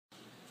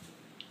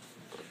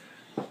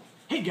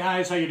Hey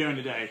guys, how you doing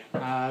today?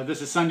 This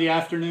is Sunday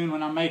afternoon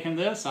when I'm making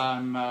this.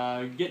 I'm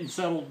getting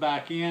settled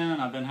back in.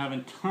 I've been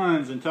having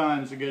tons and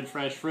tons of good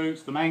fresh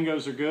fruits. The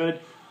mangoes are good.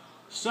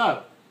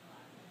 So,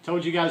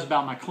 told you guys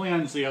about my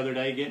cleanse the other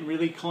day, getting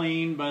really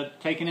clean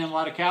but taking in a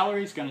lot of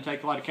calories. Going to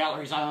take a lot of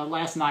calories.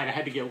 Last night I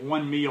had to get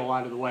one meal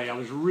out of the way. I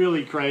was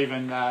really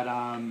craving that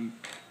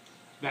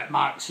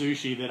mock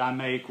sushi that I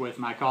make with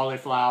my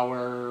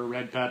cauliflower,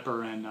 red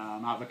pepper, and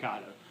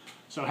avocado.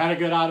 So had a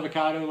good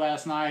avocado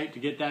last night to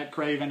get that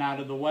craving out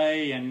of the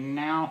way, and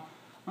now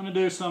I'm going to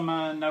do some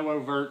no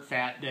overt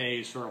fat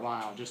days for a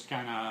while. Just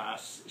kind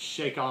of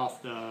shake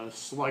off the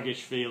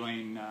sluggish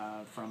feeling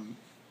from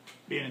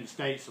being in the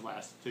States the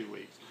last 2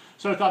 weeks.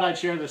 So I thought I'd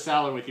share this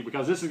salad with you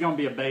because this is going to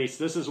be a base.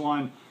 This is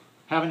one,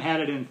 haven't had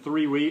it in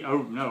 3 weeks,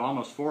 oh no,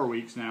 almost 4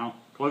 weeks now,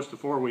 close to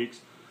 4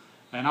 weeks.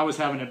 And I was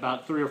having it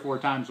about 3 or 4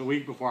 times a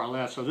week before I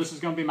left. So this is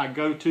going to be my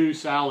go-to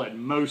salad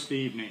most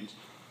evenings.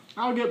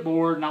 I'll get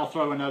bored and I'll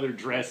throw another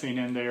dressing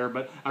in there,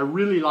 but I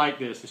really like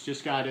this. It's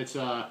just got its,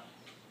 I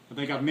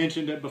think I've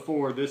mentioned it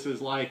before, this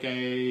is like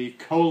a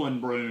colon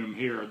broom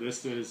here.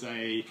 This is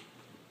a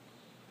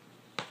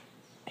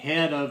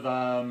head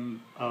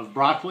of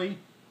broccoli,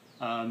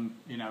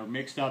 you know,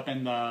 mixed up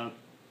in the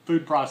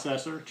food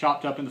processor,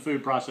 chopped up in the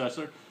food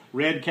processor.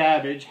 Red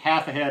cabbage,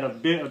 half a head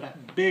of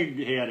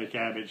big head of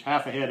cabbage,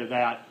 half a head of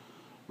that.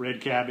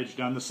 Red cabbage,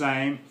 done the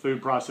same, food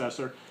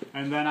processor.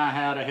 And then I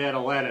had a head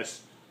of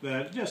lettuce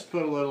that just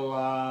put a little,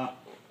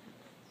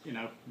 you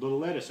know, little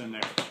lettuce in there.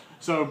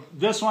 So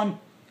this one,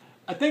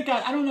 I think,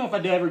 I don't know if I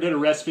ever did a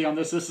recipe on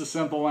this. This is a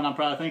simple one.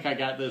 I think I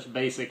got this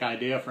basic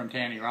idea from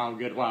Tanny Rao a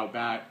good while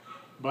back.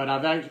 But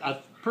I'm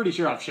pretty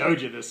sure I've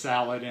showed you this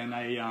salad in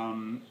a,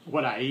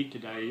 what I eat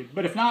today.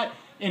 But if not,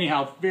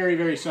 anyhow, very,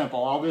 very simple.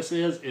 All this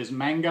is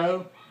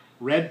mango,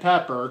 red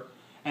pepper,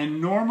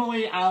 and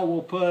normally I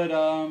will put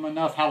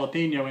enough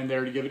jalapeno in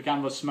there to give it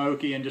kind of a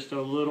smoky and just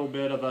a little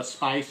bit of a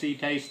spicy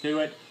taste to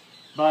it.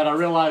 But I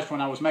realized when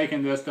I was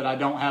making this that I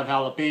don't have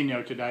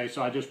jalapeno today,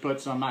 so I just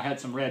put some, I had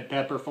some red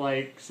pepper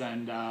flakes,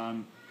 and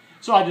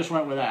so I just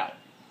went with that.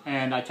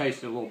 And I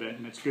tasted a little bit,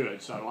 and it's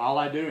good. So all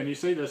I do, and you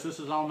see this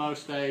is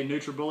almost a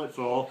NutriBullet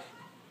full.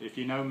 If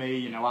you know me,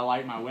 you know I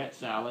like my wet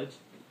salads.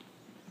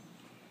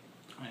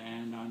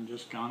 And I'm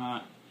just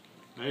gonna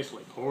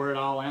basically pour it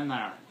all in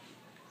there.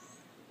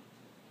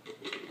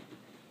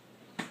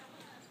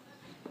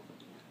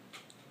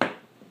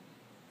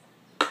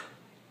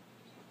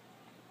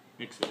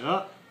 Mix it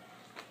up.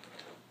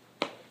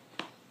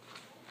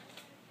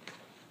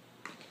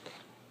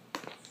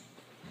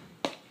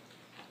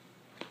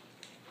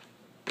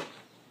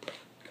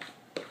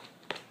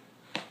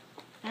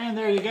 And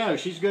there you go.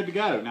 She's good to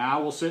go. Now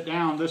I will sit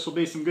down. This will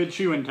be some good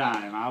chewing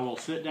time. I will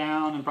sit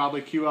down and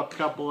probably queue up a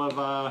couple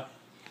of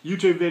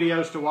YouTube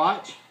videos to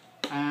watch.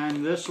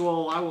 And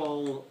I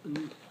will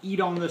eat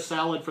on this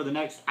salad for the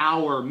next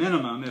hour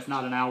minimum, if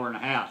not an hour and a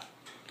half.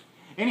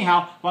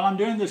 Anyhow, while I'm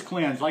doing this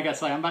cleanse, like I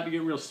say, I'm about to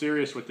get real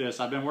serious with this.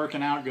 I've been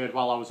working out good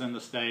while I was in the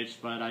States,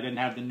 but I didn't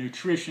have the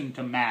nutrition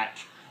to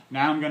match.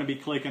 Now I'm going to be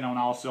clicking on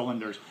all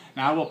cylinders.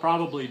 Now I will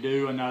probably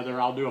do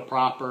I'll do a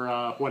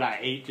proper what I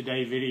ate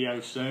today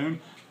video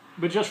soon.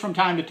 But just from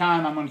time to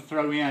time, I'm going to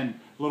throw in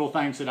little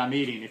things that I'm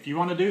eating. If you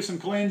want to do some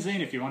cleansing,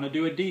 if you want to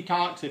do a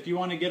detox, if you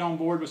want to get on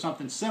board with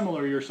something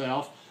similar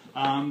yourself,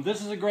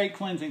 this is a great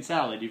cleansing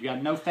salad. You've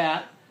got no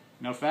fat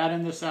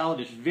in this salad.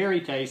 It's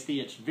very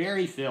tasty. It's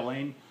very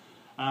filling.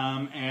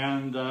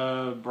 And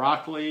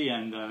broccoli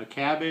and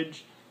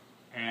cabbage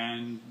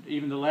and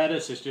even the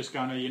lettuce is just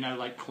going to, you know,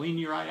 like clean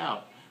you right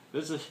out.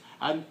 This is,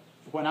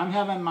 when I'm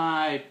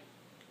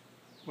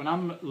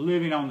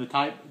living on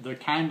the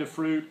kind of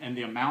fruit and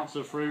the amounts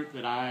of fruit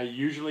that I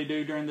usually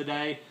do during the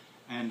day,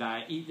 and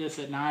I eat this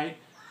at night,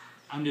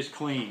 I'm just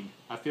clean.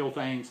 I feel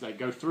things that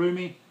go through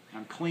me.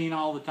 I'm clean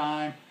all the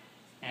time,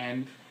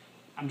 and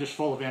I'm just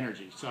full of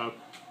energy. So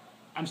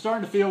I'm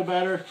starting to feel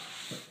better.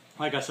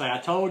 Like I say, I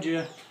told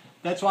you,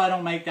 that's why I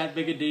don't make that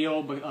big a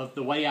deal of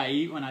the way I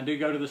eat when I do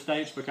go to the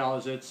States,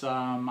 because it's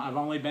I've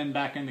only been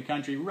back in the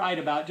country right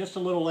about just a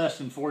little less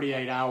than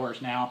 48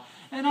 hours now,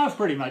 and I've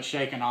pretty much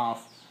shaken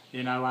off.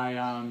 You know,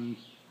 I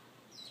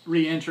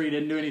re-entry,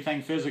 didn't do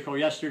anything physical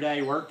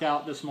yesterday, worked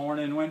out this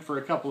morning, went for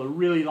a couple of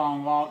really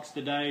long walks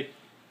today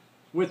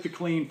with the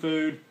clean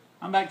food.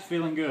 I'm back to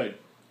feeling good.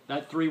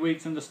 That 3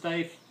 weeks in the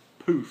States,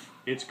 poof,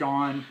 it's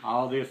gone.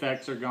 All the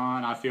effects are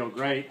gone. I feel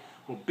great.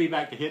 We'll be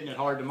back to hitting it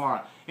hard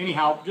tomorrow.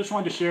 Anyhow, just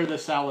wanted to share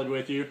this salad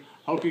with you.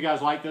 Hope you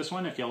guys like this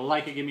one. If you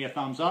like it, give me a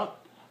thumbs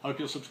up. Hope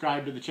you'll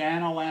subscribe to the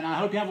channel, and I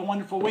hope you have a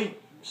wonderful week.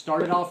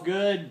 Started off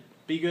good.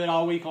 Be good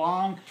all week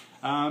long.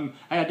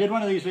 Hey, I did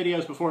one of these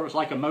videos before. It was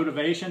like a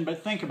motivation,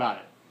 but think about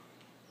it.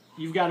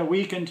 You've got a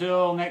week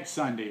until next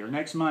Sunday or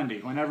next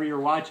Monday, whenever you're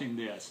watching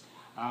this.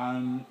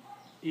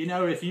 You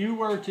know, if you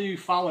were to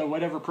follow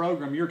whatever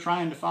program you're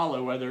trying to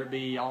follow, whether it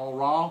be all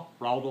raw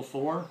till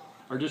 4,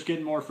 or just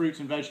getting more fruits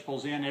and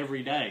vegetables in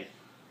every day,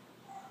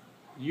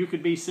 you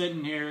could be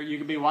sitting here, you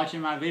could be watching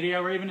my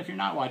video, or even if you're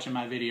not watching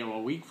my video,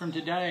 a week from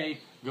today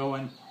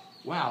going,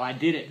 wow, I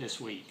did it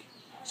this week.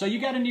 So you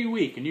got a new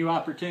week, a new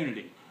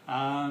opportunity.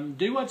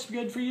 Do what's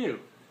good for you.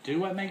 Do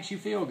what makes you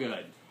feel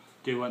good.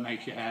 Do what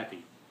makes you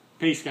happy.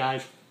 Peace,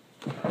 guys.